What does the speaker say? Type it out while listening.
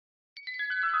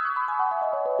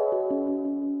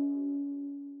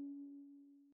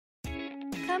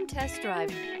Come test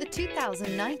drive the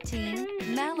 2019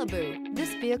 Malibu.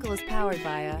 This vehicle is powered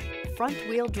by a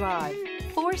front-wheel drive,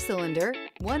 4-cylinder,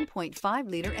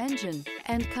 1.5-liter engine,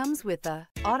 and comes with a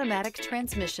automatic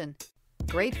transmission.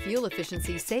 Great fuel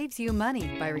efficiency saves you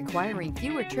money by requiring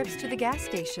fewer trips to the gas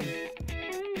station.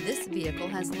 This vehicle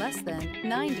has less than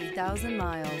 90,000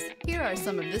 miles. Here are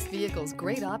some of this vehicle's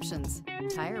great options: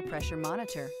 tire pressure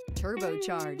monitor,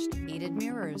 turbocharged, heated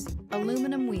mirrors,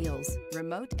 aluminum wheels,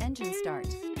 remote engine start,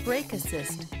 brake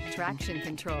assist, traction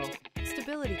control,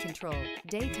 stability control,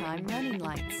 daytime running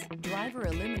lights, driver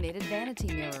illuminated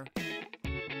vanity mirror.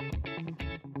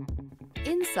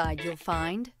 Inside you'll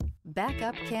find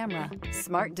backup camera,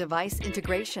 smart device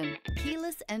integration,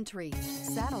 keyless entry,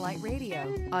 satellite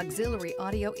radio, auxiliary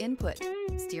audio input,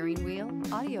 steering wheel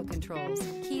audio controls,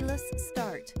 keyless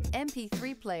start,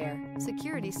 MP3 player,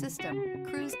 security system,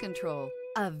 cruise control.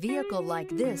 A vehicle like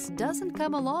this doesn't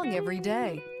come along every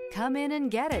day. Come in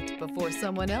and get it before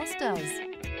someone else does.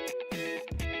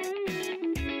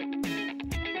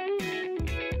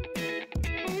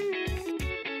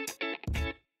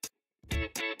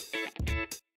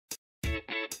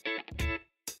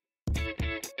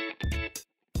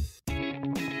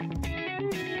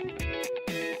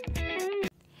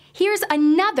 Here's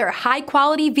another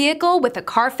high-quality vehicle with a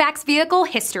Carfax Vehicle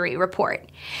History Report.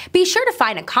 Be sure to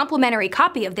find a complimentary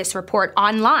copy of this report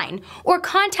online or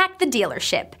contact the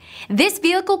dealership. This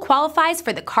vehicle qualifies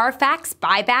for the Carfax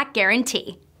Buyback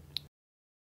Guarantee.